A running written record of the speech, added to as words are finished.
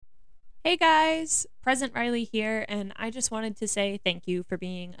Hey guys, Present Riley here, and I just wanted to say thank you for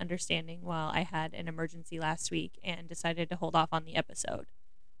being understanding while I had an emergency last week and decided to hold off on the episode.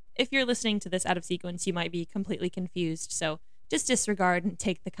 If you're listening to this out of sequence, you might be completely confused, so just disregard and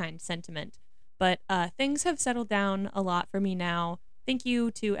take the kind sentiment. But things have settled down a lot for me now. Thank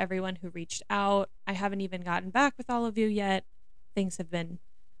you to everyone who reached out. I haven't even gotten back with all of you yet. Things have been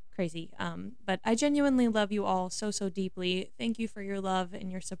crazy. But I genuinely love you all so deeply. Thank you for your love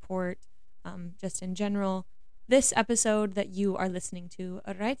and your support, just in general. This episode that you are listening to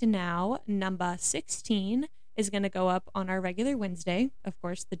right now, number 16, is going to go up on our regular Wednesday, of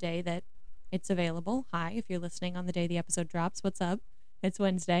course, the day that it's available. Hi, if you're listening on the day the episode drops, what's up? It's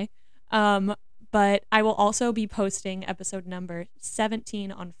Wednesday. But I will also be posting episode number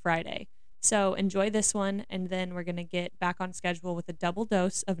 17 on Friday. So enjoy this one, and then we're going to get back on schedule with a double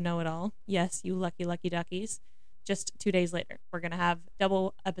dose of Know It All. Yes, you lucky duckies. Just 2 days later. We're going to have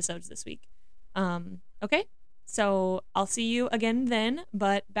double episodes this week. Okay? So I'll see you again then,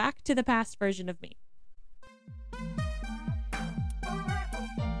 but back to the past version of me.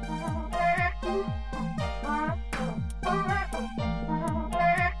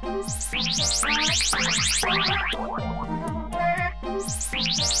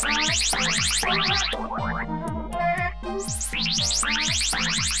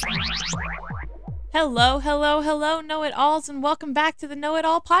 Hello, Know-It-Alls, and welcome back to the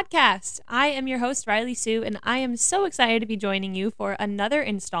Know-It-All podcast. I am your host, Riley Sue, and I am so excited to be joining you for another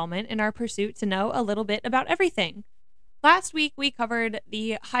installment in our pursuit to know a little bit about everything. Last week, we covered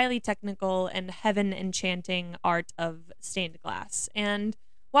the highly technical and heaven-enchanting art of stained glass, and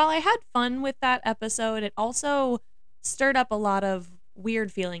while I had fun with that episode, it also stirred up a lot of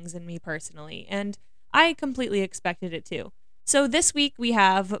weird feelings in me personally, and I completely expected it to. So this week we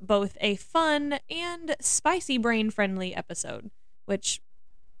have both a fun and spicy brain-friendly episode, which,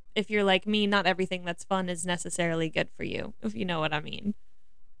 if you're like me, not everything that's fun is necessarily good for you, if you know what I mean.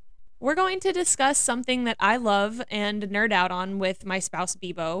 We're going to discuss something that I love and nerd out on with my spouse,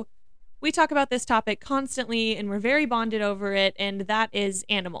 Bebo. We talk about this topic constantly, and we're very bonded over it, and that is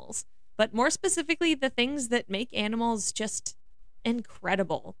animals. But more specifically, the things that make animals just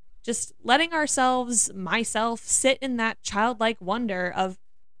incredible. Just letting myself, sit in that childlike wonder of,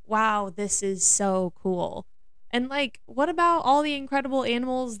 wow, this is so cool. And what about all the incredible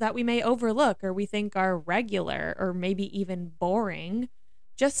animals that we may overlook or we think are regular or maybe even boring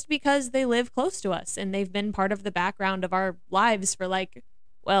just because they live close to us and they've been part of the background of our lives for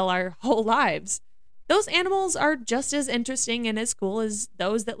our whole lives? Those animals are just as interesting and as cool as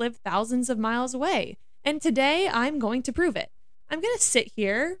those that live thousands of miles away. And today I'm going to prove it. I'm going to sit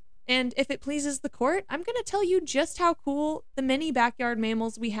here, and if it pleases the court, I'm going to tell you just how cool the many backyard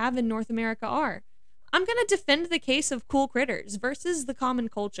mammals we have in North America are. I'm going to defend the case of cool critters versus the common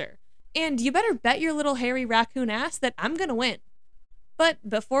culture. And you better bet your little hairy raccoon ass that I'm going to win. But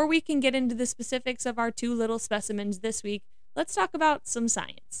before we can get into the specifics of our two little specimens this week, let's talk about some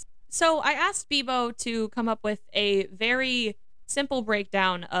science. So I asked Bebo to come up with a very simple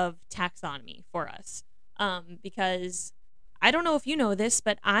breakdown of taxonomy for us, because I don't know if you know this,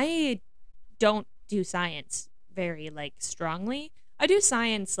 but I don't do science very strongly. I do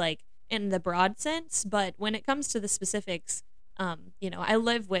science in the broad sense, but when it comes to the specifics, I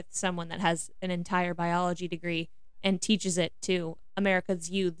live with someone that has an entire biology degree and teaches it to America's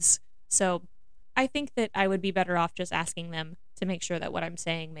youths. So I think that I would be better off just asking them to make sure that what I'm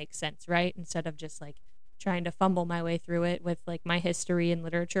saying makes sense, right? Instead of just trying to fumble my way through it with my history and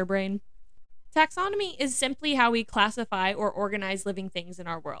literature brain. Taxonomy is simply how we classify or organize living things in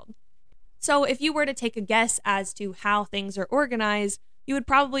our world. So if you were to take a guess as to how things are organized, you would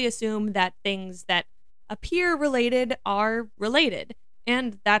probably assume that things that appear related are related.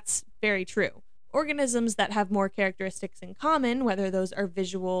 And that's very true. Organisms that have more characteristics in common, whether those are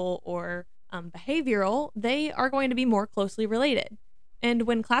visual or behavioral, they are going to be more closely related. And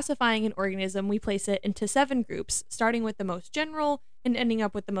when classifying an organism, we place it into 7 groups, starting with the most general and ending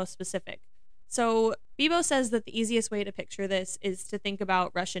up with the most specific. So Bebo says that the easiest way to picture this is to think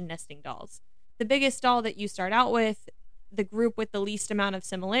about Russian nesting dolls. The biggest doll that you start out with, the group with the least amount of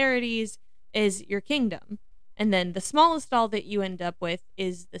similarities, is your kingdom. And then the smallest doll that you end up with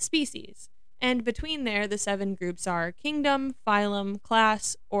is the species. And between there, the 7 groups are kingdom, phylum,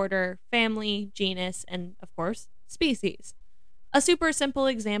 class, order, family, genus, and, of course, species. A super simple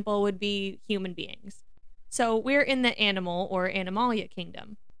example would be human beings. So we're in the animal or Animalia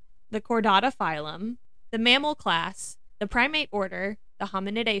kingdom, the Chordata phylum, the mammal class, the primate order, the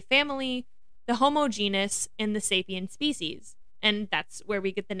Hominidae family, the Homo genus, and the sapien species. And that's where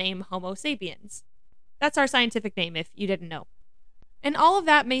we get the name Homo sapiens. That's our scientific name if you didn't know. And all of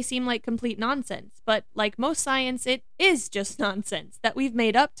that may seem like complete nonsense, but like most science, it is just nonsense that we've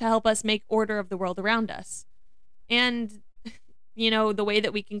made up to help us make order of the world around us. And, the way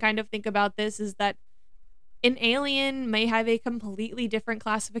that we can kind of think about this is that an alien may have a completely different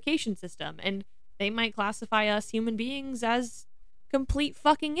classification system, and they might classify us human beings as complete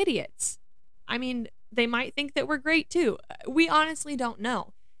fucking idiots. I mean, they might think that we're great too. We honestly don't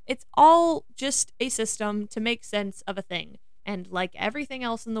know. It's all just a system to make sense of a thing. And like everything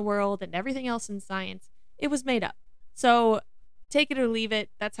else in the world and everything else in science, it was made up. So take it or leave it.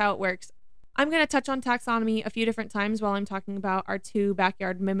 That's how it works. I'm going to touch on taxonomy a few different times while I'm talking about our two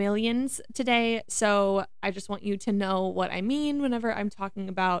backyard mammalians today. So I just want you to know what I mean whenever I'm talking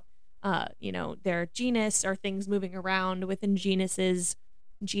about, their genus or things moving around within genuses,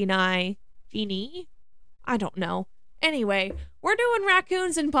 genie. I don't know. Anyway, we're doing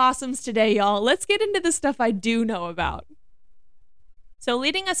raccoons and possums today, y'all. Let's get into the stuff I do know about. So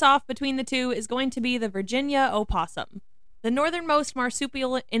leading us off between the two is going to be the Virginia opossum, the northernmost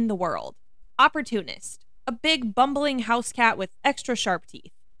marsupial in the world. Opportunist, a big bumbling house cat with extra sharp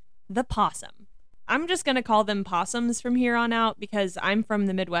teeth. The possum. I'm just going to call them possums from here on out because I'm from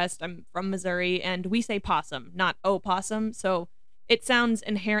the Midwest, I'm from Missouri, and we say possum, not opossum, so it sounds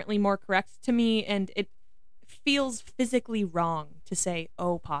inherently more correct to me, and it feels physically wrong to say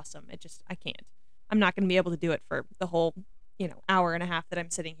opossum. I can't. I'm not going to be able to do it for the whole, hour and a half that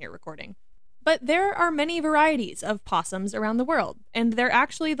I'm sitting here recording. But there are many varieties of possums around the world, and they're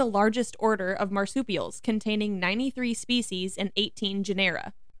actually the largest order of marsupials, containing 93 species and 18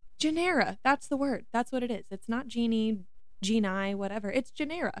 genera. Genera, that's the word. That's what it is. It's not genie, whatever. It's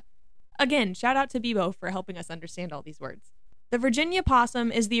genera. Again, shout out to Bebo for helping us understand all these words. The Virginia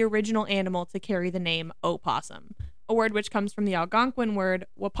possum is the original animal to carry the name opossum, a word which comes from the Algonquin word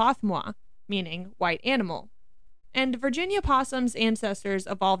wapothmwa, meaning white animal. And Virginia possum's ancestors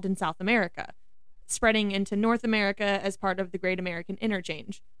evolved in South America, spreading into North America as part of the Great American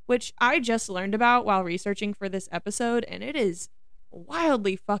Interchange, which I just learned about while researching for this episode, and it is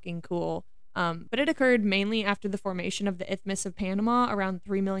wildly fucking cool. But it occurred mainly after the formation of the Isthmus of Panama around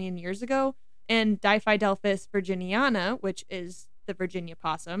 3 million years ago, and Diphydelphis virginiana, which is the Virginia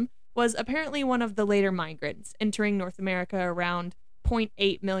possum, was apparently one of the later migrants, entering North America around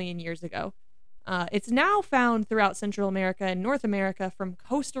 0.8 million years ago. It's now found throughout Central America and North America from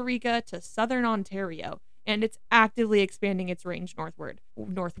Costa Rica to southern Ontario, and it's actively expanding its range northward,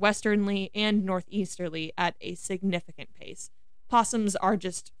 northwesternly, and northeasterly at a significant pace. Possums are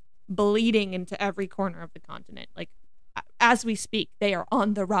just bleeding into every corner of the continent. Like, as we speak, they are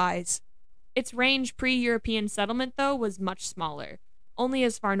on the rise. Its range pre-European settlement, though, was much smaller. Only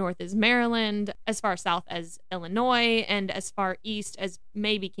as far north as Maryland, as far south as Illinois, and as far east as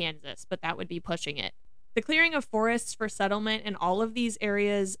maybe Kansas, but that would be pushing it. The clearing of forests for settlement in all of these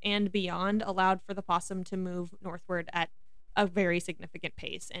areas and beyond allowed for the possum to move northward at a very significant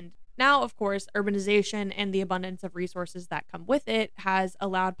pace. And now, of course, urbanization and the abundance of resources that come with it has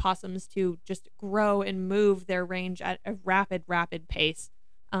allowed possums to just grow and move their range at a rapid pace.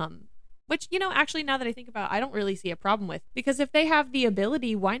 Which, actually, now that I think about it, I don't really see a problem with. Because if they have the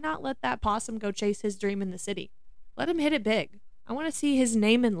ability, why not let that possum go chase his dream in the city? Let him hit it big. I want to see his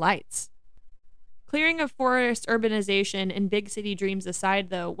name in lights. Clearing of forest, urbanization, and big city dreams aside,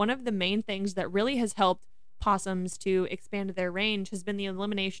 though, one of the main things that really has helped possums to expand their range has been the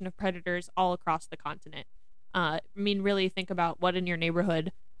elimination of predators all across the continent. Really think about what in your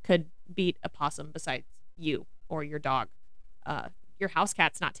neighborhood could beat a possum besides you or your dog. Your house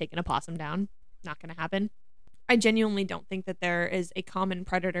cat's not taking a possum down. Not going to happen. I genuinely don't think that there is a common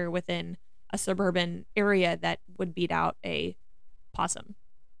predator within a suburban area that would beat out a possum.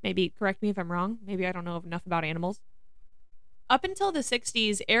 Maybe correct me if I'm wrong. Maybe I don't know enough about animals. Up until the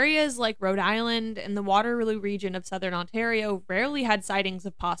 60s, areas like Rhode Island and the Waterloo region of southern Ontario rarely had sightings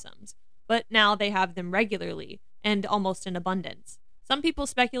of possums, but now they have them regularly and almost in abundance. Some people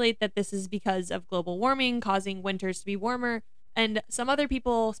speculate that this is because of global warming causing winters to be warmer, and some other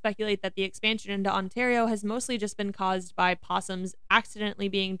people speculate that the expansion into Ontario has mostly just been caused by possums accidentally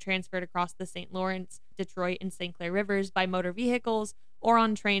being transferred across the St. Lawrence, Detroit, and St. Clair rivers by motor vehicles or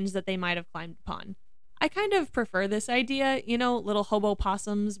on trains that they might have climbed upon. I kind of prefer this idea, little hobo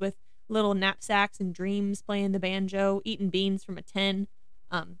possums with little knapsacks and dreams playing the banjo, eating beans from a tin,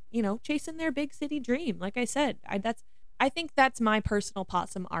 chasing their big city dream. Like I said, I think that's my personal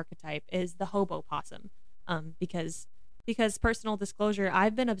possum archetype, is the hobo possum, because personal disclosure,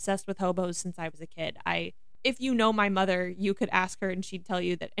 I've been obsessed with hobos since I was a kid. If you know my mother, you could ask her and she'd tell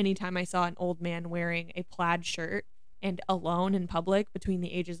you that anytime I saw an old man wearing a plaid shirt and alone in public between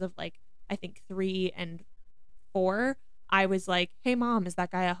the ages of I think 3 and 4, I was like, hey, Mom, is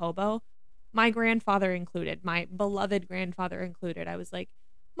that guy a hobo? My grandfather included, my beloved grandfather included. I was like,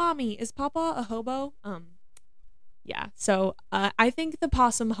 Mommy, is Papa a hobo? Yeah. So I think the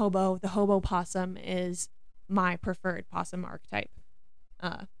possum hobo, the hobo possum, is my preferred possum archetype.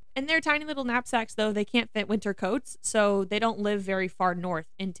 And they're tiny little knapsacks, though. They can't fit winter coats, so they don't live very far north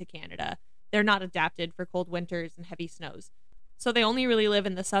into Canada. They're not adapted for cold winters and heavy snows. So they only really live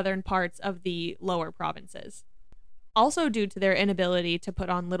in the southern parts of the lower provinces. Also, due to their inability to put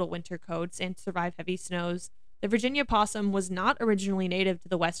on little winter coats and survive heavy snows, the Virginia possum was not originally native to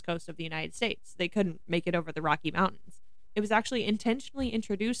the west coast of the United States. They couldn't make it over the Rocky Mountains. It was actually intentionally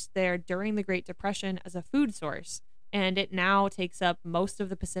introduced there during the Great Depression as a food source, and it now takes up most of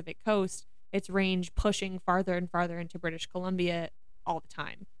the Pacific coast, its range pushing farther and farther into British Columbia all the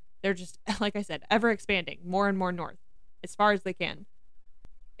time. They're just, like I said, ever expanding more and more north, as far as they can.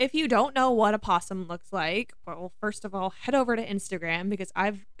 If you don't know what a possum looks like, well, first of all, head over to Instagram because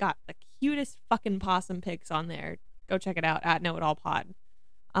I've got the cutest fucking possum pics on there. Go check it out at Know It All Pod.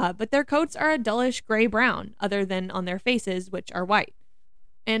 But their coats are a dullish gray-brown, other than on their faces, which are white.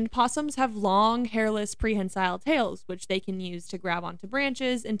 And possums have long, hairless, prehensile tails, which they can use to grab onto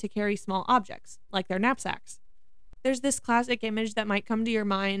branches and to carry small objects, like their knapsacks. There's this classic image that might come to your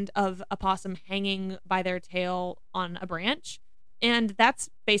mind of a possum hanging by their tail on a branch, and that's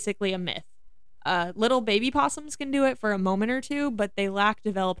basically a myth. Little baby possums can do it for a moment or two, but they lack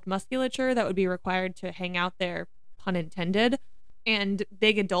developed musculature that would be required to hang out there, pun intended, and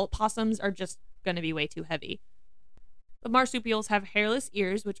big adult possums are just going to be way too heavy. The marsupials have hairless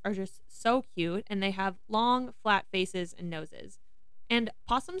ears, which are just so cute, and they have long, flat faces and noses. And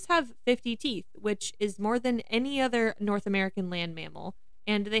possums have 50 teeth, which is more than any other North American land mammal,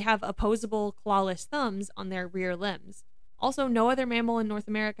 and they have opposable clawless thumbs on their rear limbs. Also, no other mammal in North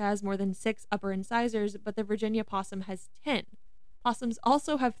America has more than 6 upper incisors, but the Virginia possum has 10. Possums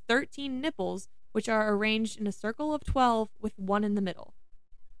also have 13 nipples, which are arranged in a circle of 12 with one in the middle.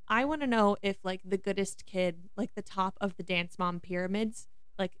 I want to know if, like, the goodest kid, like the top of the Dance Mom pyramids,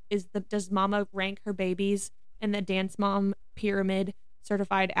 like, does Mama rank her babies in the Dance Mom pyramid,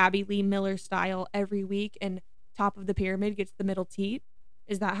 certified Abby Lee Miller style every week, and top of the pyramid gets the middle teat?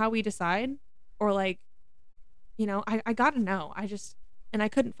 Is that how we decide? Or, like, you know, I gotta know. And I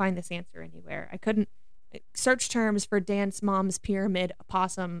couldn't find this answer anywhere. I couldn't search terms for Dance Mom's pyramid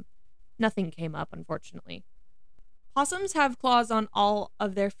possum. Nothing came up, unfortunately. Possums have claws on all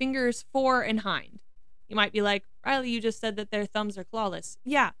of their fingers, fore and hind. You might be like, Riley, you just said that their thumbs are clawless.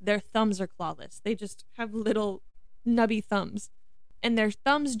 Yeah, their thumbs are clawless. They just have little nubby thumbs. And their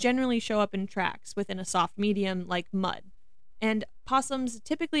thumbs generally show up in tracks within a soft medium like mud. And possums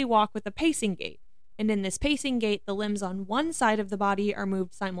typically walk with a pacing gait. And in this pacing gait, the limbs on one side of the body are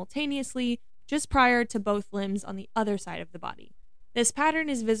moved simultaneously just prior to both limbs on the other side of the body. This pattern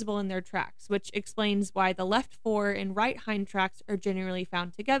is visible in their tracks, which explains why the left fore and right hind tracks are generally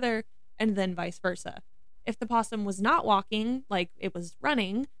found together, and then vice versa. If the possum was not walking, like it was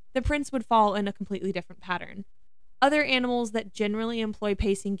running, the prints would fall in a completely different pattern. Other animals that generally employ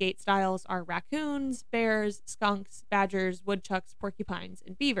pacing gait styles are raccoons, bears, skunks, badgers, woodchucks, porcupines,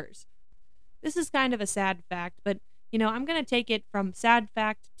 and beavers. This is kind of a sad fact, but, you know, I'm going to take it from sad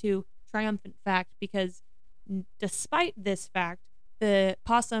fact to triumphant fact because despite this fact, the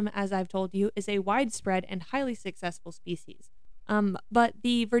possum, as I've told you, is a widespread and highly successful species. But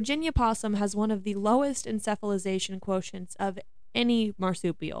the Virginia possum has one of the lowest encephalization quotients of any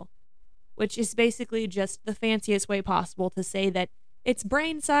marsupial, which is basically just the fanciest way possible to say that its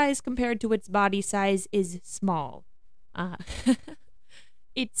brain size compared to its body size is small.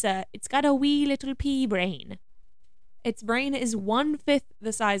 It's got a wee little pea brain. Its brain is 1/5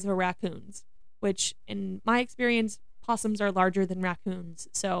 the size of a raccoon's, which, in my experience, possums are larger than raccoons,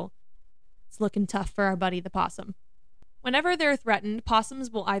 so it's looking tough for our buddy the possum. Whenever they're threatened,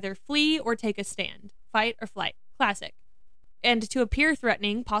 possums will either flee or take a stand, fight or flight. Classic. And to appear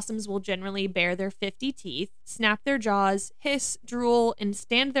threatening, possums will generally bare their 50 teeth, snap their jaws, hiss, drool, and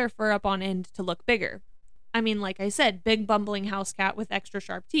stand their fur up on end to look bigger. I mean, like I said, big bumbling house cat with extra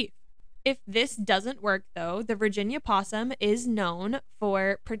sharp teeth. If this doesn't work, though, the Virginia possum is known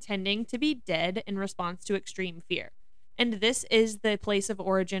for pretending to be dead in response to extreme fear. And this is the place of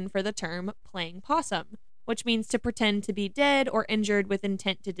origin for the term playing possum, which means to pretend to be dead or injured with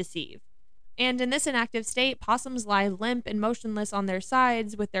intent to deceive. And in this inactive state, possums lie limp and motionless on their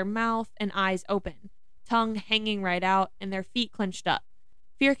sides with their mouth and eyes open, tongue hanging right out, and their feet clenched up.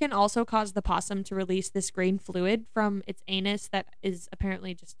 Fear can also cause the possum to release this green fluid from its anus that is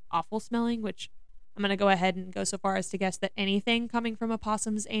apparently just awful smelling, which I'm going to go ahead and go so far as to guess that anything coming from a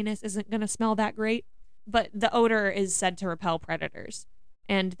possum's anus isn't going to smell that great. but the odor is said to repel predators.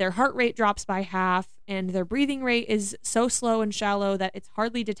 And their heart rate drops by half, and their breathing rate is so slow and shallow that it's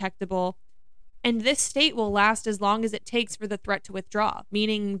hardly detectable. And this state will last as long as it takes for the threat to withdraw,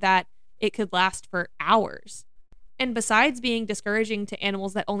 meaning that it could last for hours. And besides being discouraging to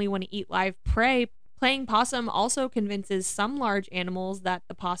animals that only want to eat live prey, playing possum also convinces some large animals that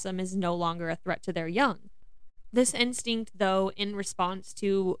the possum is no longer a threat to their young. This instinct, though, in response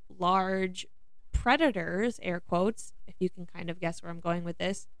to large predators, air quotes, if you can kind of guess where I'm going with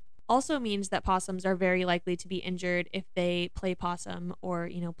this, also means that possums are very likely to be injured if they play possum or,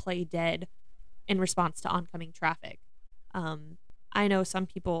 play dead in response to oncoming traffic. I know some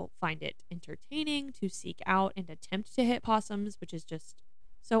people find it entertaining to seek out and attempt to hit possums, which is just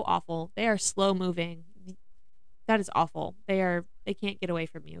so awful. They are slow moving. That is awful. They can't get away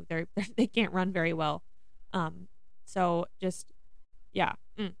from you. They can't run very well. So just, yeah.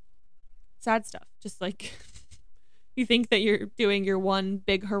 Sad stuff. Just like you think that you're doing your one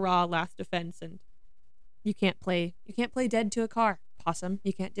big hurrah last defense and you can't play dead to a car. Possum,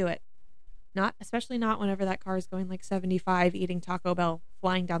 you can't do it. Especially not whenever that car is going like 75, eating Taco Bell,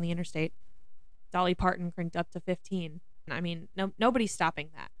 flying down the interstate. Dolly Parton cranked up to 15. I mean, nobody's stopping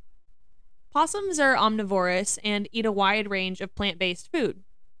that. Possums are omnivorous and eat a wide range of plant-based food.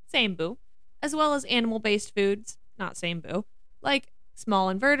 Same boo. As well as animal-based foods. Not same boo. Like small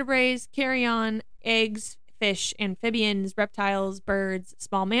invertebrates, carrion, eggs, fish, amphibians, reptiles, birds,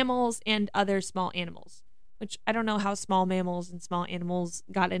 small mammals, and other small animals. Which I don't know how small mammals and small animals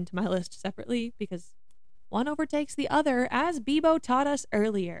got into my list separately because one overtakes the other, as Bebo taught us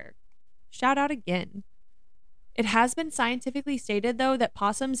earlier. Shout out again. It has been scientifically stated, though, that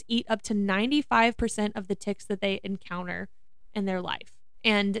possums eat up to 95% of the ticks that they encounter in their life.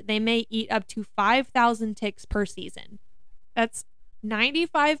 And they may eat up to 5,000 ticks per season. That's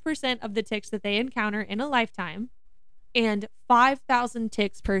 95% of the ticks that they encounter in a lifetime and 5,000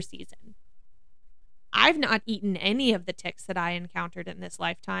 ticks per season. I've not eaten any of the ticks that I encountered in this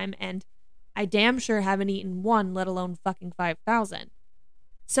lifetime, and I damn sure haven't eaten one, let alone fucking 5,000.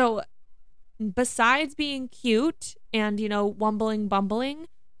 So, besides being cute and, wumbling bumbling,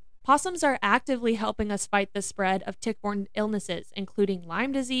 possums are actively helping us fight the spread of tick-borne illnesses, including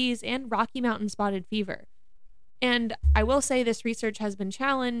Lyme disease and Rocky Mountain spotted fever. And I will say this research has been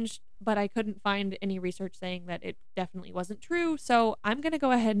challenged, but I couldn't find any research saying that it definitely wasn't true, so I'm going to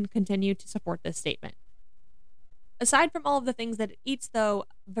go ahead and continue to support this statement. Aside from all of the things that it eats, though,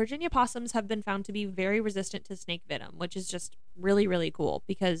 Virginia possums have been found to be very resistant to snake venom, which is just really, really cool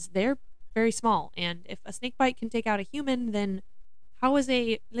because they're very small, and if a snake bite can take out a human, then how is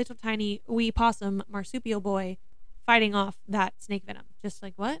a little tiny wee possum marsupial boy fighting off that snake venom? Just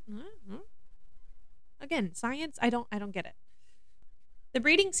like, what? Again, science, I don't get it. The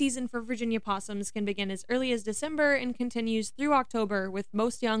breeding season for Virginia possums can begin as early as December and continues through October, with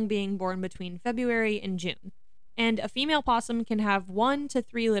most young being born between February and June. And a female possum can have 1 to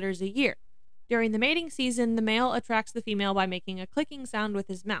 3 litters a year. During the mating season, the male attracts the female by making a clicking sound with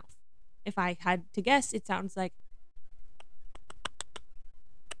his mouth. If I had to guess, it sounds like...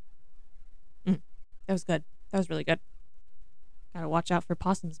 That was good. That was really good. Gotta watch out for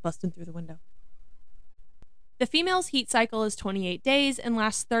possums busting through the window. The female's heat cycle is 28 days and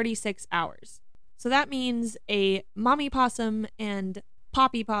lasts 36 hours. So that means a mommy possum and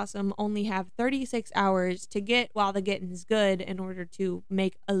poppy possum only have 36 hours to get while the getting's good in order to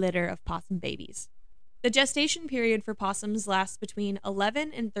make a litter of possum babies. The gestation period for possums lasts between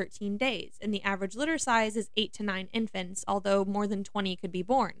 11 and 13 days, and the average litter size is 8 to 9 infants, although more than 20 could be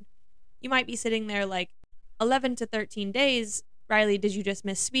born. You might be sitting there like, 11 to 13 days? Riley, did you just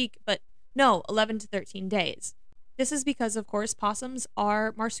misspeak? But no, 11 to 13 days. This is because, of course, possums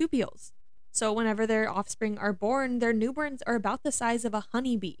are marsupials. So whenever their offspring are born, their newborns are about the size of a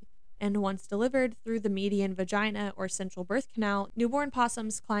honeybee. And once delivered through the median vagina or central birth canal, newborn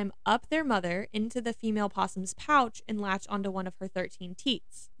possums climb up their mother into the female possum's pouch and latch onto one of her 13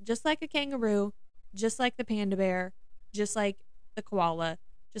 teats. Just like a kangaroo, just like the panda bear, just like the koala,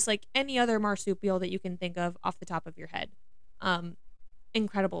 just like any other marsupial that you can think of off the top of your head.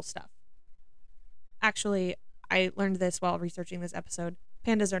 Incredible stuff. Actually, I learned this while researching this episode.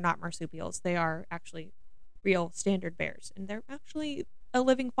 Pandas are not marsupials. They are actually real standard bears. And they're actually a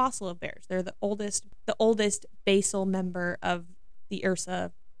living fossil of bears. They're the oldest basal member of the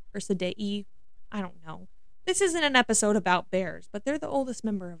Ursidae. I don't know. This isn't an episode about bears, but they're the oldest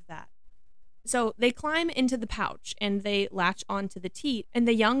member of that. So they climb into the pouch and they latch onto the teat, and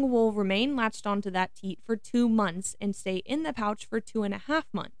the young will remain latched onto that teat for 2 months and stay in the pouch for 2.5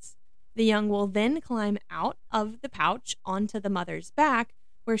 months. The young will then climb out of the pouch onto the mother's back,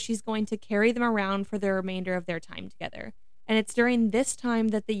 where she's going to carry them around for the remainder of their time together. And it's during this time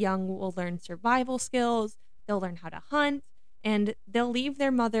that the young will learn survival skills, they'll learn how to hunt, and they'll leave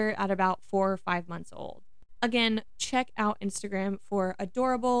their mother at about 4 or 5 months old. Again, check out Instagram for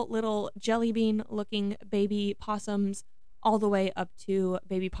adorable little jelly bean looking baby possums, all the way up to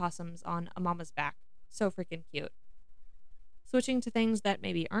baby possums on a mama's back. So freaking cute. Switching to things that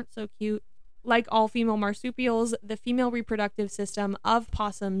maybe aren't so cute. Like all female marsupials, the female reproductive system of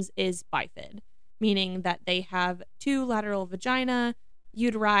possums is bifid, meaning that they have 2 lateral vagina,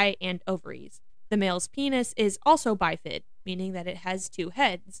 uteri, and ovaries. The male's penis is also bifid, meaning that it has 2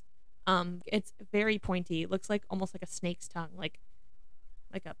 heads. It's very pointy. It looks like almost like a snake's tongue, like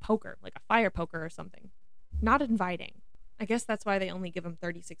a poker, like a fire poker or something. Not inviting. I guess that's why they only give them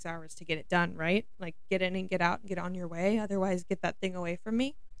 36 hours to get it done, right? Like, get in and get out and get on your way. Otherwise, get that thing away from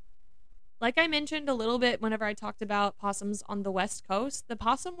me. Like I mentioned a little bit whenever I talked about possums on the West Coast, the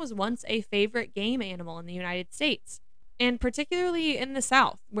possum was once a favorite game animal in the United States, and particularly in the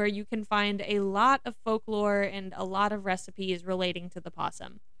South, where you can find a lot of folklore and a lot of recipes relating to the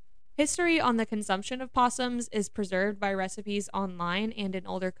possum. History on the consumption of possums is preserved by recipes online and in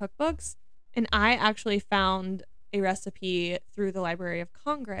older cookbooks, and I actually found a recipe through the Library of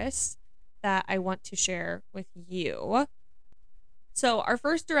Congress that I want to share with you. So our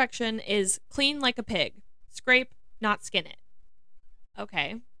first direction is clean like a pig. Scrape, not skin it.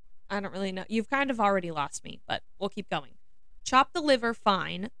 Okay, I don't really know. You've kind of already lost me, but we'll keep going. Chop the liver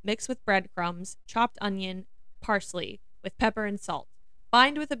fine, mix with breadcrumbs, chopped onion, parsley, with pepper and salt.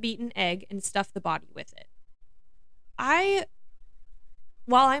 Bind with a beaten egg and stuff the body with it.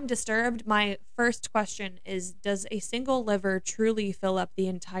 While I'm disturbed, my first question is, does a single liver truly fill up the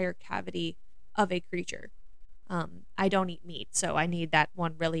entire cavity of a creature? I don't eat meat, so I need that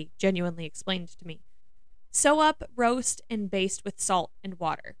one really genuinely explained to me. Sew up, roast, and baste with salt and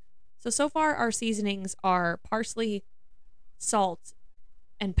water. So far our seasonings are parsley, salt,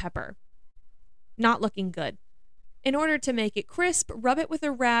 and pepper. Not looking good. In order to make it crisp, rub it with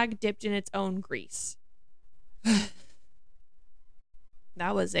a rag dipped in its own grease.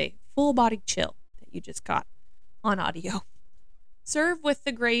 That was a full-bodied chill that you just got on audio. Serve with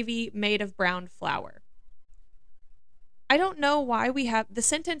the gravy made of browned flour. I don't know why we have... The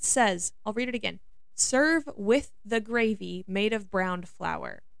sentence says, I'll read it again. Serve with the gravy made of browned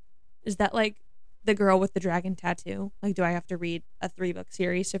flour. Is that like the girl with the dragon tattoo? Like, do I have to read a 3-book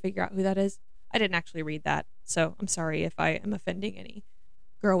series to figure out who that is? I didn't actually read that, so I'm sorry if I am offending any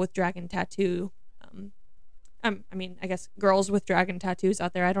girl with dragon tattoo. I guess girls with dragon tattoos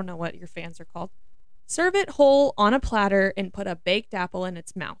out there. I don't know what your fans are called. Serve it whole on a platter and put a baked apple in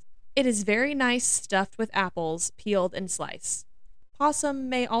its mouth. It is very nice stuffed with apples, peeled and sliced. Possum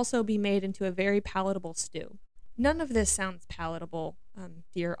may also be made into a very palatable stew. None of this sounds palatable,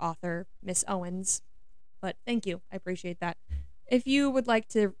 dear author, Miss Owens, but thank you. I appreciate that. If you would like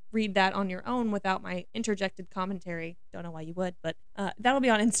to read that on your own without my interjected commentary, don't know why you would, but that'll be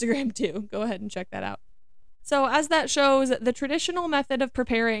on Instagram too. Go ahead and check that out. So as that shows, the traditional method of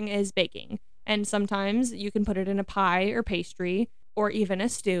preparing is baking, and sometimes you can put it in a pie or pastry, or even a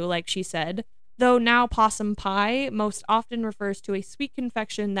stew, like she said, though now possum pie most often refers to a sweet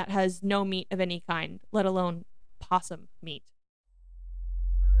confection that has no meat of any kind, let alone possum meat.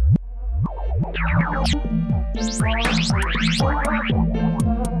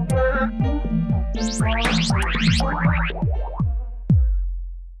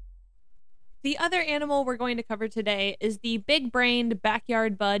 The other animal we're going to cover today is the big-brained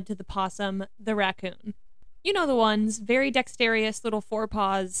backyard bud to the possum, the raccoon. You know the ones, very dexterous little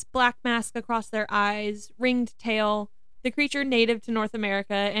forepaws, black mask across their eyes, ringed tail, the creature native to North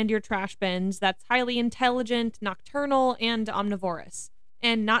America and your trash bins that's highly intelligent, nocturnal, and omnivorous.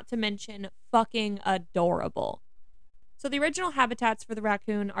 And not to mention fucking adorable. So the original habitats for the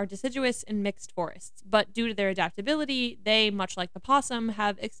raccoon are deciduous and mixed forests, but due to their adaptability, they, much like the possum,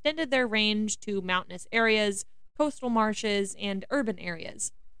 have extended their range to mountainous areas, coastal marshes, and urban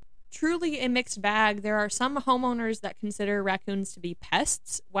areas. Truly a mixed bag, there are some homeowners that consider raccoons to be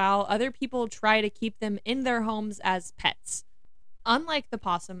pests, while other people try to keep them in their homes as pets. Unlike the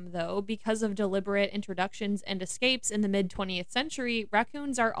possum, though, because of deliberate introductions and escapes in the mid-20th century,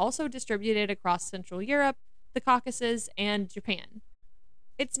 raccoons are also distributed across Central Europe, the Caucasus, and Japan.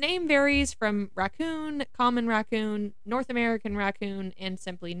 Its name varies from raccoon, common raccoon, North American raccoon, and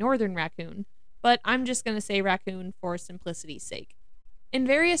simply northern raccoon, but I'm just going to say raccoon for simplicity's sake. In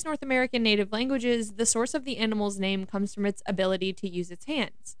various North American native languages, the source of the animal's name comes from its ability to use its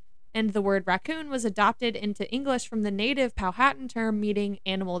hands, and the word raccoon was adopted into English from the native Powhatan term meaning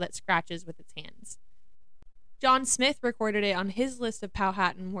animal that scratches with its hands. John Smith recorded it on his list of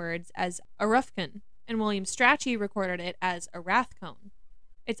Powhatan words as Arufcan, and William Strachey recorded it as a Rathcone.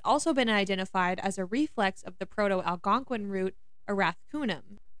 It's also been identified as a reflex of the Proto-Algonquin root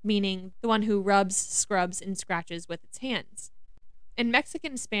Arathcunum, meaning the one who rubs, scrubs, and scratches with its hands. In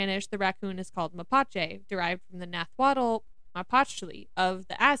Mexican Spanish, the raccoon is called mapache, derived from the Nahuatl Mapachtli of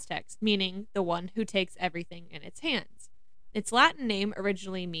the Aztecs, meaning the one who takes everything in its hands. Its Latin name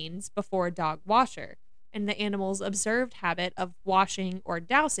originally means before dog washer, and the animal's observed habit of washing or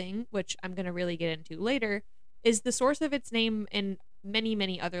dousing, which I'm going to really get into later, is the source of its name in many,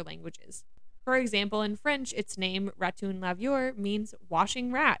 many other languages. For example, in French, its name, raton laveur, means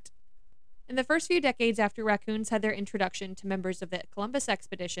washing rat. In the first few decades after raccoons had their introduction to members of the Columbus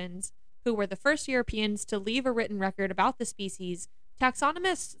expeditions, who were the first Europeans to leave a written record about the species,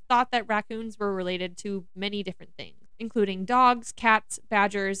 taxonomists thought that raccoons were related to many different things, including dogs, cats,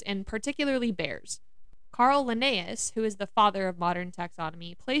 badgers, and particularly bears. Carl Linnaeus, who is the father of modern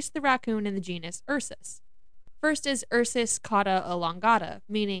taxonomy, placed the raccoon in the genus Ursus. First as Ursus cauda elongata,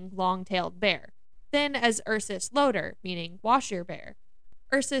 meaning long-tailed bear, then as Ursus loder, meaning washer bear.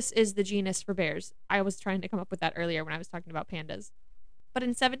 Ursus is the genus for bears. I was trying to come up with that earlier when I was talking about pandas. But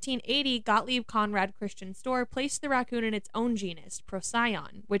in 1780, Gottlieb Conrad Christian Storr placed the raccoon in its own genus,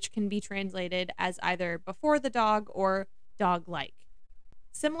 Procyon, which can be translated as either before the dog or dog-like.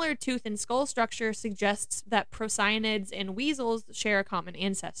 Similar tooth and skull structure suggests that procyonids and weasels share a common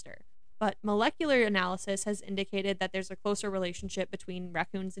ancestor, but molecular analysis has indicated that there's a closer relationship between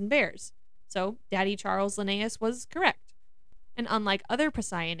raccoons and bears. So, Daddy Charles Linnaeus was correct. And unlike other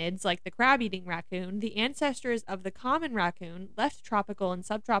procyonids, like the crab-eating raccoon, the ancestors of the common raccoon left tropical and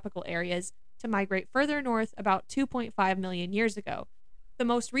subtropical areas to migrate further north about 2.5 million years ago. The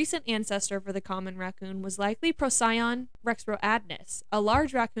most recent ancestor for the common raccoon was likely Procyon rexroadnus, a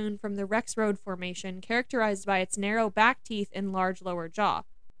large raccoon from the Rex Road Formation characterized by its narrow back teeth and large lower jaw.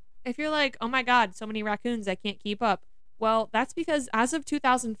 If you're like, oh my god, so many raccoons, I can't keep up, well, that's because as of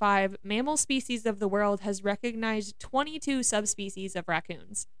 2005, Mammal Species of the World has recognized 22 subspecies of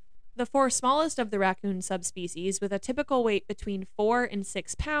raccoons. The 4 smallest of the raccoon subspecies, with a typical weight between 4 and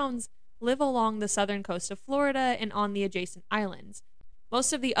 6 pounds, live along the southern coast of Florida and on the adjacent islands.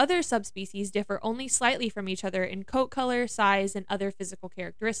 Most of the other subspecies differ only slightly from each other in coat color, size, and other physical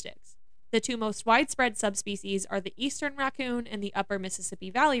characteristics. The 2 most widespread subspecies are the eastern raccoon and the upper Mississippi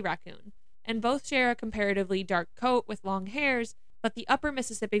Valley raccoon, and both share a comparatively dark coat with long hairs, but the upper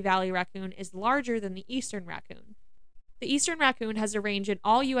Mississippi Valley raccoon is larger than the eastern raccoon. The eastern raccoon has a range in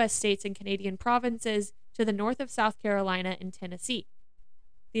all U.S. states and Canadian provinces to the north of South Carolina and Tennessee.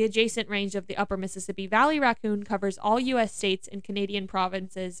 The adjacent range of the upper Mississippi Valley raccoon covers all U.S. states and Canadian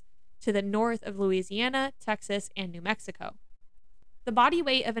provinces to the north of Louisiana, Texas, and New Mexico. The body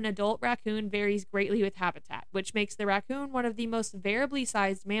weight of an adult raccoon varies greatly with habitat, which makes the raccoon one of the most variably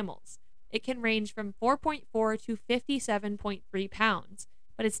sized mammals. It can range from 4.4 to 57.3 pounds,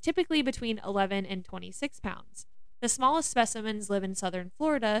 but it's typically between 11 and 26 pounds. The smallest specimens live in southern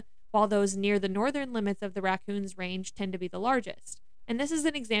Florida, while those near the northern limits of the raccoon's range tend to be the largest. And this is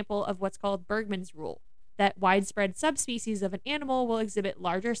an example of what's called Bergmann's rule, that widespread subspecies of an animal will exhibit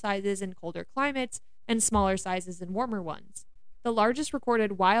larger sizes in colder climates and smaller sizes in warmer ones. The largest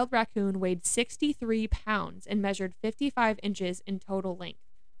recorded wild raccoon weighed 63 pounds and measured 55 inches in total length.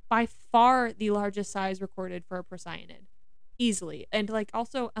 By far the largest size recorded for a procyanid. Easily. And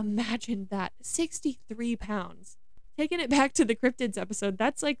also imagine that. 63 pounds. Taking it back to the cryptids episode,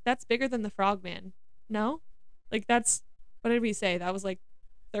 that's bigger than the frogman. No? That's, what did we say? That was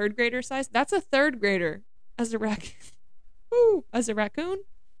 3rd grader size? That's a 3rd grader as a raccoon. Woo! As a raccoon?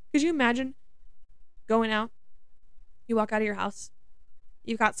 Could you imagine going out? You walk out of your house.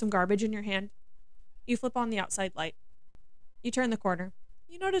 You've got some garbage in your hand. You flip on the outside light. You turn the corner.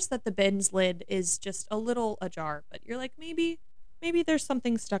 You notice that the bin's lid is just a little ajar, but you're like, maybe there's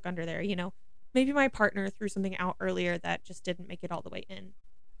something stuck under there, Maybe my partner threw something out earlier that just didn't make it all the way in.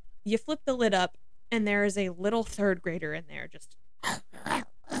 You flip the lid up, and there is a little 3rd grader in there just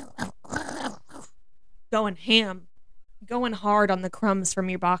going ham, going hard on the crumbs from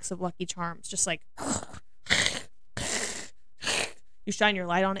your box of Lucky Charms, just you shine your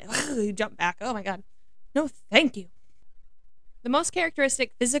light on it, you jump back, oh my god, no thank you. The most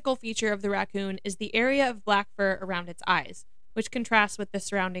characteristic physical feature of the raccoon is the area of black fur around its eyes, which contrasts with the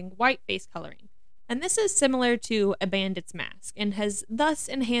surrounding white face coloring. And this is similar to a bandit's mask, and has thus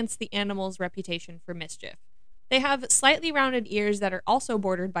enhanced the animal's reputation for mischief. They have slightly rounded ears that are also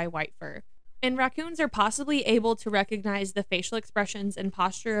bordered by white fur, and raccoons are possibly able to recognize the facial expressions and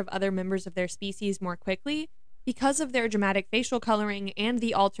posture of other members of their species more quickly because of their dramatic facial coloring and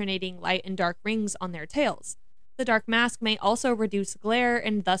the alternating light and dark rings on their tails. The dark mask may also reduce glare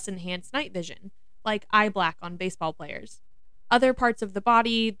and thus enhance night vision, like eye black on baseball players. Other parts of the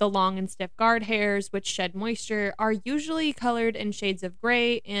body, the long and stiff guard hairs, which shed moisture, are usually colored in shades of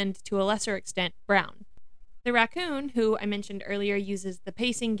gray and, to a lesser extent, brown. The raccoon, who I mentioned earlier uses the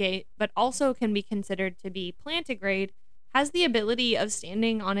pacing gait, but also can be considered to be plantigrade, has the ability of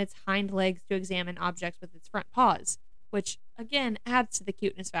standing on its hind legs to examine objects with its front paws, which, again, adds to the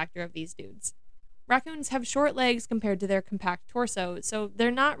cuteness factor of these dudes. Raccoons have short legs compared to their compact torso, so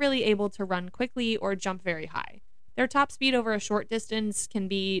they're not really able to run quickly or jump very high. Their top speed over a short distance can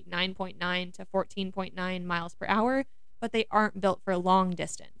be 9.9 to 14.9 miles per hour, but they aren't built for long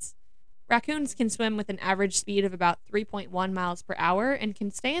distance. Raccoons can swim with an average speed of about 3.1 miles per hour and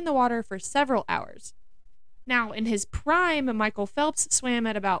can stay in the water for several hours. Now, in his prime, Michael Phelps swam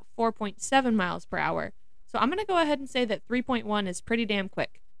at about 4.7 miles per hour, so I'm going to go ahead and say that 3.1 is pretty damn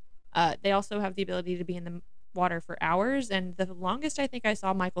quick. They also have the ability to be in the water for hours, and the longest I think I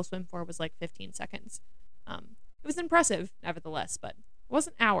saw Michael swim for was like 15 seconds. It was impressive, nevertheless, but it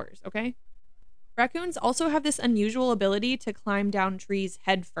wasn't hours, okay? Raccoons also have this unusual ability to climb down trees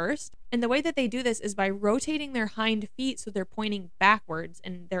head first, and the way that they do this is by rotating their hind feet so they're pointing backwards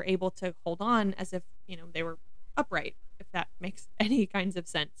and they're able to hold on as if, they were upright, if that makes any kinds of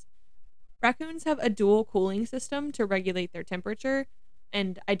sense. Raccoons have a dual cooling system to regulate their temperature,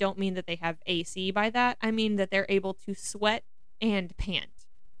 and I don't mean that they have AC by that. I mean that they're able to sweat and pant.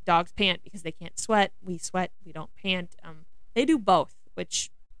 Dogs pant because they can't sweat. We sweat, we don't pant. They do both,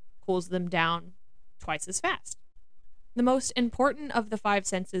 which cools them down twice as fast. The most important of the 5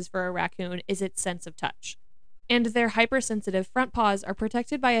 senses for a raccoon is its sense of touch. And their hypersensitive front paws are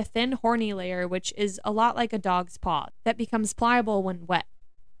protected by a thin horny layer, which is a lot like a dog's paw, that becomes pliable when wet.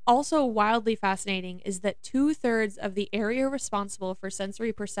 Also wildly fascinating is that 2/3 of the area responsible for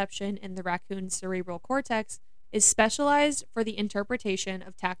sensory perception in the raccoon's cerebral cortex is specialized for the interpretation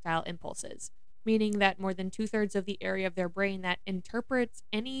of tactile impulses, meaning that more than 2/3 of the area of their brain that interprets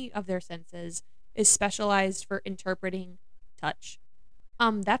any of their senses is specialized for interpreting touch.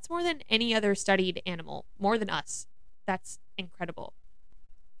 That's more than any other studied animal, more than us. That's incredible.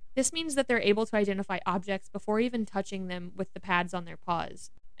 This means that they're able to identify objects before even touching them with the pads on their paws.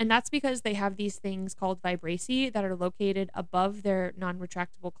 And that's because they have these things called vibraceae that are located above their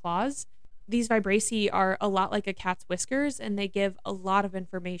non-retractable claws. These vibraceae are a lot like a cat's whiskers, and they give a lot of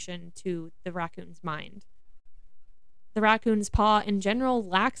information to the raccoon's mind. The raccoon's paw in general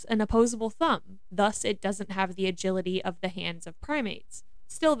lacks an opposable thumb, thus it doesn't have the agility of the hands of primates.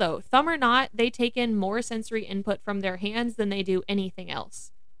 Still though, thumb or not, they take in more sensory input from their hands than they do anything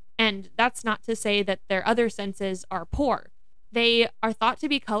else. And that's not to say that their other senses are poor. They are thought to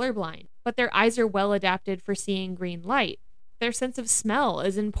be colorblind, but their eyes are well adapted for seeing green light. Their sense of smell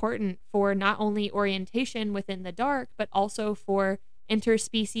is important for not only orientation within the dark, but also for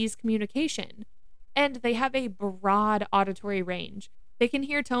interspecies communication. And they have a broad auditory range. They can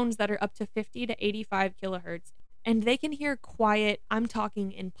hear tones that are up to 50 to 85 kilohertz, and they can hear quiet, I'm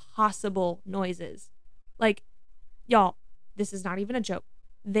talking impossible noises. Like, y'all, this is not even a joke.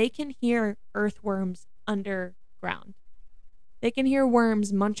 They can hear earthworms underground. They can hear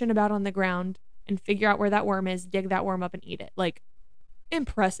worms munching about on the ground and figure out where that worm is, dig that worm up and eat it. Like,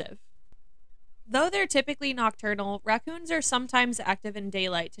 impressive. Though they're typically nocturnal, raccoons are sometimes active in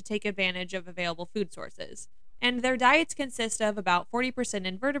daylight to take advantage of available food sources. And their diets consist of about 40%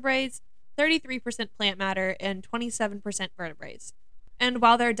 invertebrates, 33% plant matter, and 27% vertebrates. And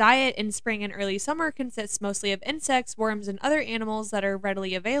while their diet in spring and early summer consists mostly of insects, worms, and other animals that are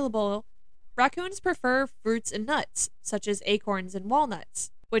readily available, raccoons prefer fruits and nuts, such as acorns and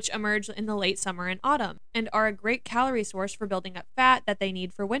walnuts, which emerge in the late summer and autumn, and are a great calorie source for building up fat that they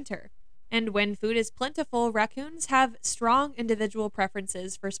need for winter. And when food is plentiful, raccoons have strong individual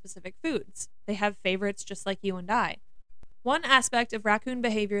preferences for specific foods. They have favorites just like you and I. One aspect of raccoon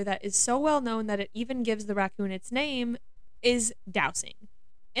behavior that is so well known that it even gives the raccoon its name is dowsing.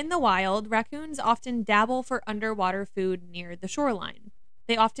 In the wild, raccoons often dabble for underwater food near the shoreline.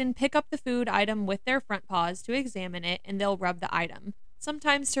 They often pick up the food item with their front paws to examine it, and they'll rub the item,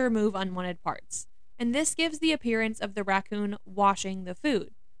 sometimes to remove unwanted parts. And this gives the appearance of the raccoon washing the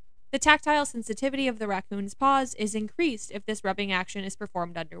food. The tactile sensitivity of the raccoon's paws is increased if this rubbing action is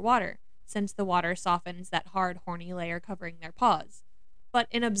performed underwater, since the water softens that hard, horny layer covering their paws. But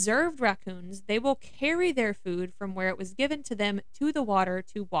in observed raccoons, they will carry their food from where it was given to them to the water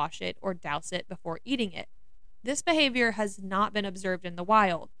to wash it or douse it before eating it. This behavior has not been observed in the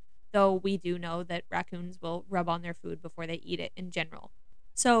wild, though we do know that raccoons will rub on their food before they eat it in general.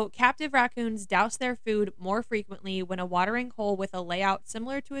 So, captive raccoons douse their food more frequently when a watering hole with a layout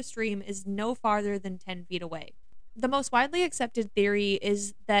similar to a stream is no farther than 10 feet away, The most widely accepted theory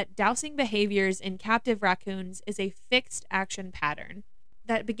is that dowsing behaviors in captive raccoons is a fixed action pattern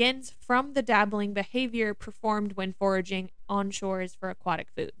that begins from the dabbling behavior performed when foraging on shores for aquatic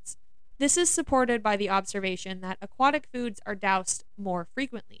foods. This is supported by the observation that aquatic foods are doused more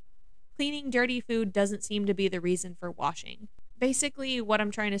frequently. Cleaning dirty food doesn't seem to be the reason for washing. Basically, what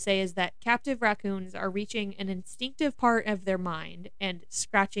I'm trying to say is that captive raccoons are reaching an instinctive part of their mind and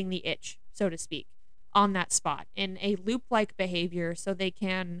scratching the itch, so to speak, on that spot in a loop like behavior so they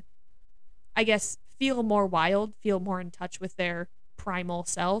can, I guess, feel more wild, feel more in touch with their primal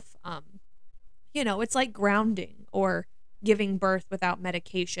self. It's like grounding or giving birth without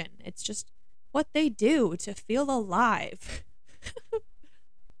medication. It's just what they do to feel alive.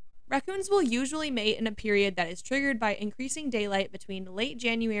 Raccoons will usually mate in a period that is triggered by increasing daylight between late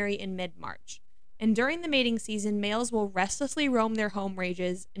January and mid March. And during the mating season, males will restlessly roam their home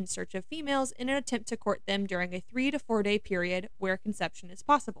ranges in search of females in an attempt to court them during a 3 to 4 day period where conception is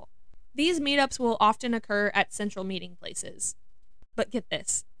possible. These meetups will often occur at central meeting places. But get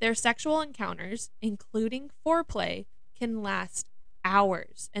this, their sexual encounters, including foreplay, can last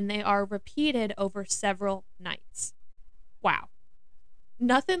hours, and they are repeated over several nights. Wow.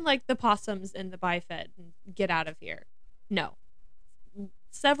 Nothing like the possums and the bifid. Get out of here. No.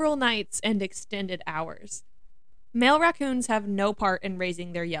 Several nights and extended hours. Male raccoons have no part in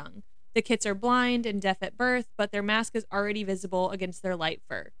raising their young. The kits are blind and deaf at birth, but their mask is already visible against their light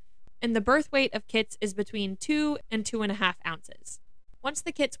fur. And the birth weight of kits is between 2 and 2.5 ounces. Once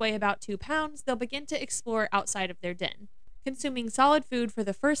the kits weigh about 2 pounds, they'll begin to explore outside of their den, consuming solid food for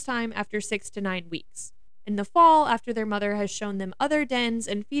the first time after 6 to 9 weeks. In the fall, after their mother has shown them other dens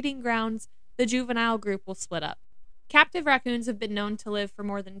and feeding grounds, the juvenile group will split up. Captive raccoons have been known to live for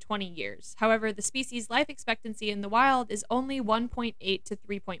more than 20 years. However, the species' life expectancy in the wild is only 1.8 to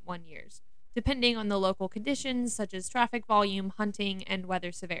 3.1 years, depending on the local conditions such as traffic volume, hunting, and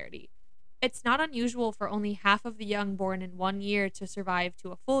weather severity. It's not unusual for only half of the young born in 1 year to survive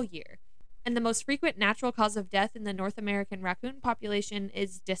to a full year, and the most frequent natural cause of death in the North American raccoon population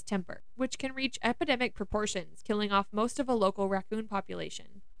is distemper, which can reach epidemic proportions, killing off most of a local raccoon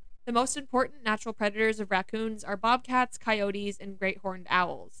population. The most important natural predators of raccoons are bobcats, coyotes, and great horned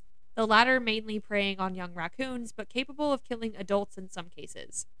owls, the latter mainly preying on young raccoons, but capable of killing adults in some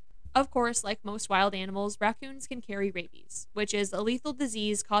cases. Of course, like most wild animals, raccoons can carry rabies, which is a lethal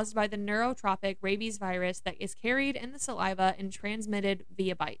disease caused by the neurotropic rabies virus that is carried in the saliva and transmitted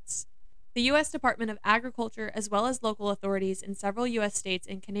via bites. The U.S. Department of Agriculture, as well as local authorities in several U.S. states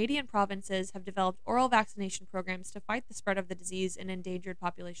and Canadian provinces, have developed oral vaccination programs to fight the spread of the disease in endangered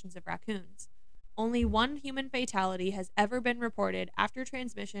populations of raccoons. Only one human fatality has ever been reported after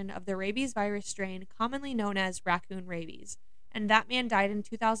transmission of the rabies virus strain commonly known as raccoon rabies, and that man died in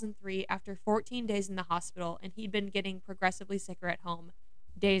 2003 after 14 days in the hospital, and he'd been getting progressively sicker at home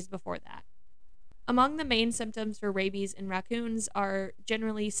days before that. Among the main symptoms for rabies in raccoons are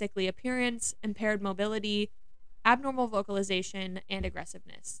generally sickly appearance, impaired mobility, abnormal vocalization, and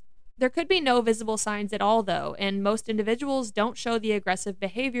aggressiveness. There could be no visible signs at all, though, and most individuals don't show the aggressive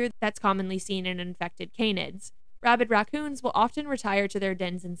behavior that's commonly seen in infected canids. Rabid raccoons will often retire to their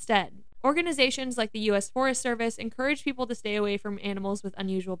dens instead. Organizations like the U.S. Forest Service encourage people to stay away from animals with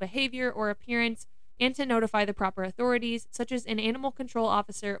unusual behavior or appearance and to notify the proper authorities, such as an animal control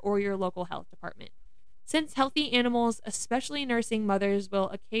officer or your local health department. Since healthy animals, especially nursing mothers, will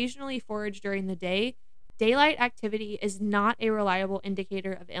occasionally forage during the day, daylight activity is not a reliable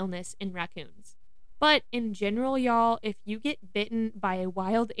indicator of illness in raccoons. But in general, y'all, if you get bitten by a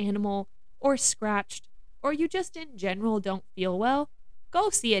wild animal or scratched, or you just in general don't feel well,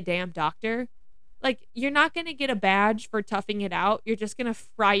 go see a damn doctor. Like, you're not going to get a badge for toughing it out. You're just going to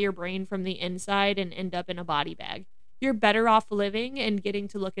fry your brain from the inside and end up in a body bag. You're better off living and getting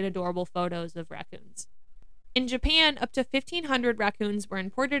to look at adorable photos of raccoons. In Japan, up to 1,500 raccoons were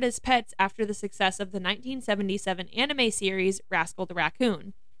imported as pets after the success of the 1977 anime series Rascal the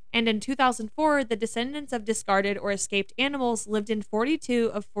Raccoon. And in 2004, the descendants of discarded or escaped animals lived in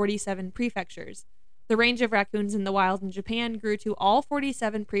 42 of 47 prefectures. The range of raccoons in the wild in Japan grew to all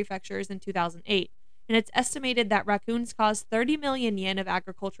 47 prefectures in 2008, and it's estimated that raccoons caused 30 million yen of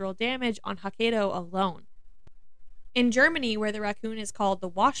agricultural damage on Hokkaido alone. In Germany, where the raccoon is called the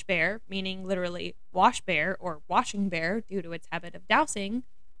wash bear, meaning literally wash bear or washing bear due to its habit of dowsing,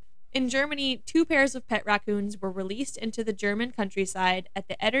 in Germany, 2 pairs of pet raccoons were released into the German countryside at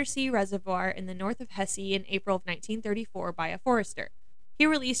the Edersee Reservoir in the north of Hesse in April of 1934 by a forester. He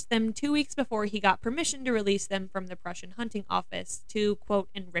released them 2 weeks before he got permission to release them from the Prussian hunting office to, quote,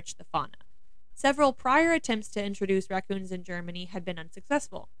 enrich the fauna. Several prior attempts to introduce raccoons in Germany had been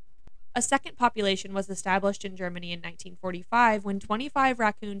unsuccessful. A second population was established in Germany in 1945 when 25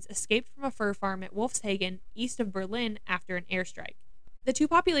 raccoons escaped from a fur farm at Wolfshagen, east of Berlin, after an airstrike. The two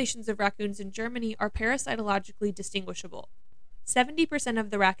populations of raccoons in Germany are parasitologically distinguishable. 70% of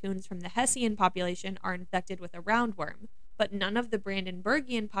the raccoons from the Hessian population are infected with a roundworm, but none of the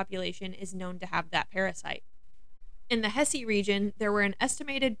Brandenburgian population is known to have that parasite. In the Hesse region, there were an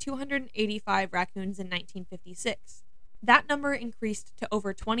estimated 285 raccoons in 1956. That number increased to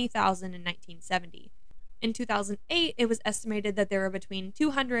over 20,000 in 1970. In 2008, it was estimated that there were between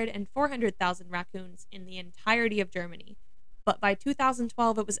 200 and 400,000 raccoons in the entirety of Germany. But by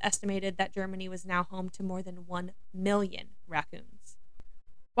 2012, it was estimated that Germany was now home to more than 1 million raccoons.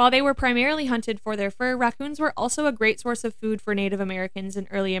 While they were primarily hunted for their fur, raccoons were also a great source of food for Native Americans and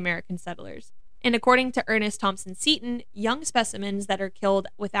early American settlers. And according to Ernest Thompson Seton, young specimens that are killed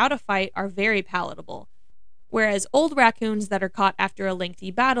without a fight are very palatable, whereas old raccoons that are caught after a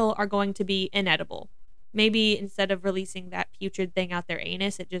lengthy battle are going to be inedible. Maybe instead of releasing that putrid thing out their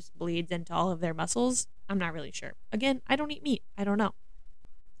anus, it just bleeds into all of their muscles. I'm not really sure. Again, I don't eat meat. I don't know.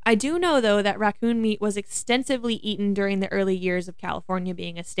 I do know, though, that raccoon meat was extensively eaten during the early years of California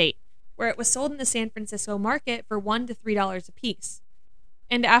being a state, where it was sold in the San Francisco market for $1 to $3 a piece.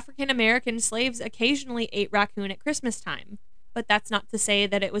 And African American slaves occasionally ate raccoon at Christmas time, but that's not to say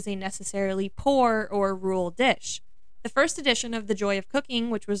that it was a necessarily poor or rural dish. The first edition of The Joy of Cooking,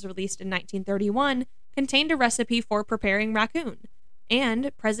 which was released in 1931, contained a recipe for preparing raccoon.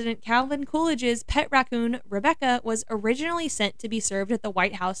 And President Calvin Coolidge's pet raccoon, Rebecca, was originally sent to be served at the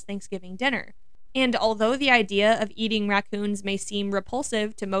White House Thanksgiving dinner. And although the idea of eating raccoons may seem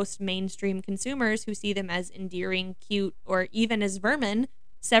repulsive to most mainstream consumers who see them as endearing, cute, or even as vermin,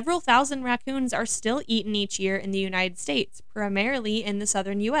 several thousand raccoons are still eaten each year in the United States, primarily in the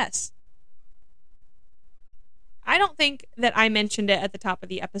southern U.S. I don't think that I mentioned it at the top of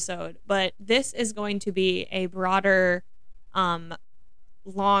the episode, but this is going to be a broader,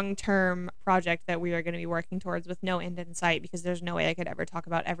 long-term project that we are going to be working towards with no end in sight, because there's no way I could ever talk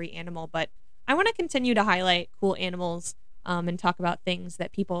about every animal, but I want to continue to highlight cool animals and talk about things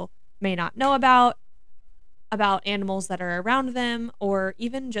that people may not know about animals that are around them, or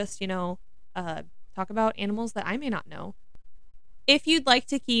even just, talk about animals that I may not know. If you'd like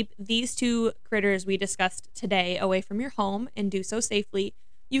to keep these two critters we discussed today away from your home and do so safely,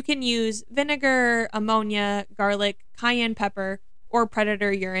 you can use vinegar, ammonia, garlic, cayenne pepper, or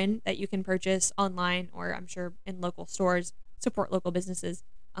predator urine that you can purchase online or I'm sure in local stores. Support local businesses.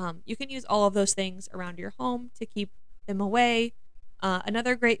 You can use all of those things around your home to keep them away.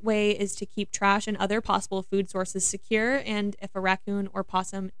 Another great way is to keep trash and other possible food sources secure, and if a raccoon or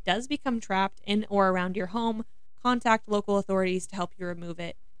possum does become trapped in or around your home, contact local authorities to help you remove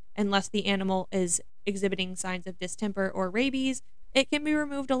it. Unless the animal is exhibiting signs of distemper or rabies, it can be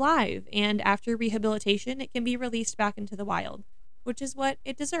removed alive, and after rehabilitation, it can be released back into the wild, which is what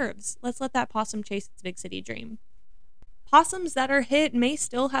it deserves. Let's let that possum chase its big city dream. Possums that are hit may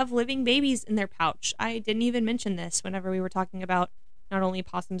still have living babies in their pouch. I didn't even mention this whenever we were talking about not only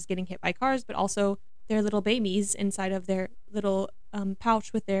possums getting hit by cars, but also their little babies inside of their little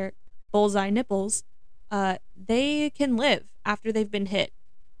pouch with their bullseye nipples. They can live after they've been hit.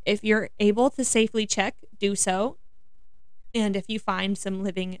 If you're able to safely check, do so. And if you find some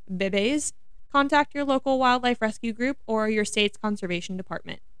living bebés, contact your local wildlife rescue group or your state's conservation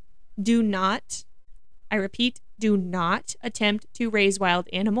department. Do not, I repeat, do not attempt to raise wild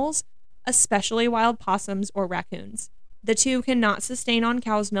animals, especially wild possums or raccoons. The two cannot sustain on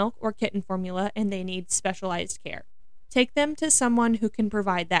cow's milk or kitten formula, and they need specialized care. Take them to someone who can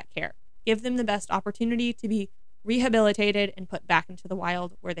provide that care. Give them the best opportunity to be rehabilitated and put back into the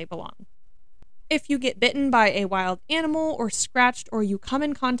wild where they belong. If you get bitten by a wild animal or scratched, or you come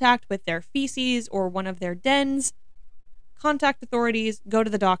in contact with their feces or one of their dens, contact authorities, go to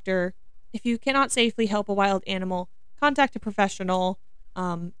the doctor. If you cannot safely help a wild animal, contact a professional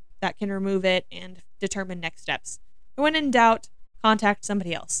that can remove it and determine next steps. When in doubt, contact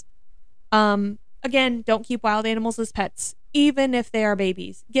somebody else. Again, don't keep wild animals as pets, even if they are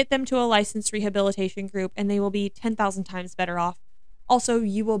babies. Get them to a licensed rehabilitation group and they will be 10,000 times better off. Also,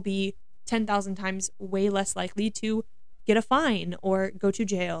 you will be 10,000 times way less likely to get a fine or go to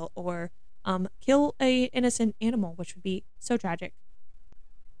jail or kill a innocent animal, which would be so tragic.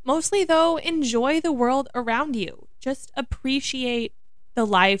 Mostly, though, enjoy the world around you. Just appreciate the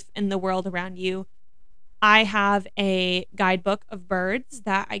life and the world around you. I have a guidebook of birds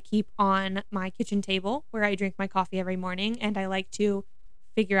that I keep on my kitchen table where I drink my coffee every morning, and I like to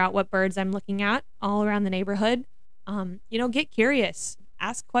figure out what birds I'm looking at all around the neighborhood. Get curious.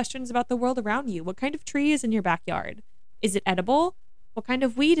 Ask questions about the world around you. What kind of tree is in your backyard? Is it edible? What kind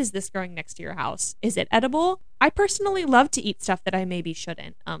of weed is this growing next to your house? Is it edible? I personally love to eat stuff that I maybe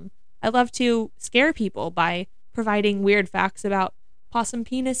shouldn't. I love to scare people by providing weird facts about possum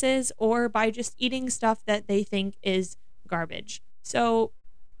penises or by just eating stuff that they think is garbage. So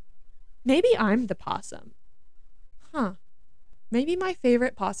maybe I'm the possum. Maybe my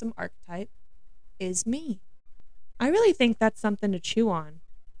favorite possum archetype is me. I really think that's something to chew on.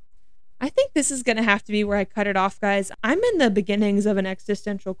 I think this is going to have to be where I cut it off, guys. I'm in the beginnings of an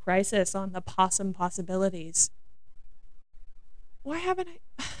existential crisis on the possum possibilities. Why haven't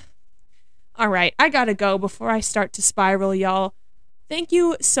I? All right, I gotta go before I start to spiral, y'all. Thank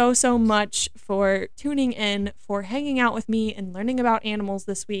you so much for tuning in, for hanging out with me and learning about animals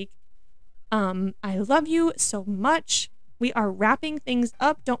this week. I love you so much. We are wrapping things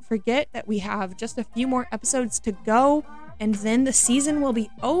up. Don't forget that we have just a few more episodes to go, and then the season will be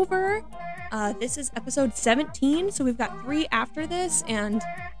over. This is episode 17, so we've got 3 after this, and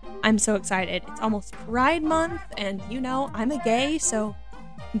I'm so excited. It's almost Pride Month, and I'm a gay, so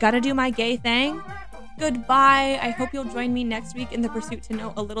gotta do my gay thing. Goodbye. I hope you'll join me next week in the pursuit to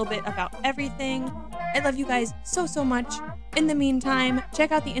know a little bit about everything. I love you guys so much. In the meantime,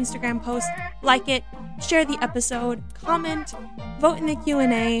 check out the Instagram post, like it, share the episode, comment, vote in the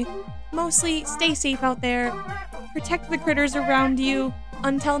Q&A. Mostly, stay safe out there. Protect the critters around you.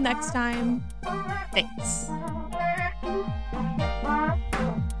 Until next time, thanks.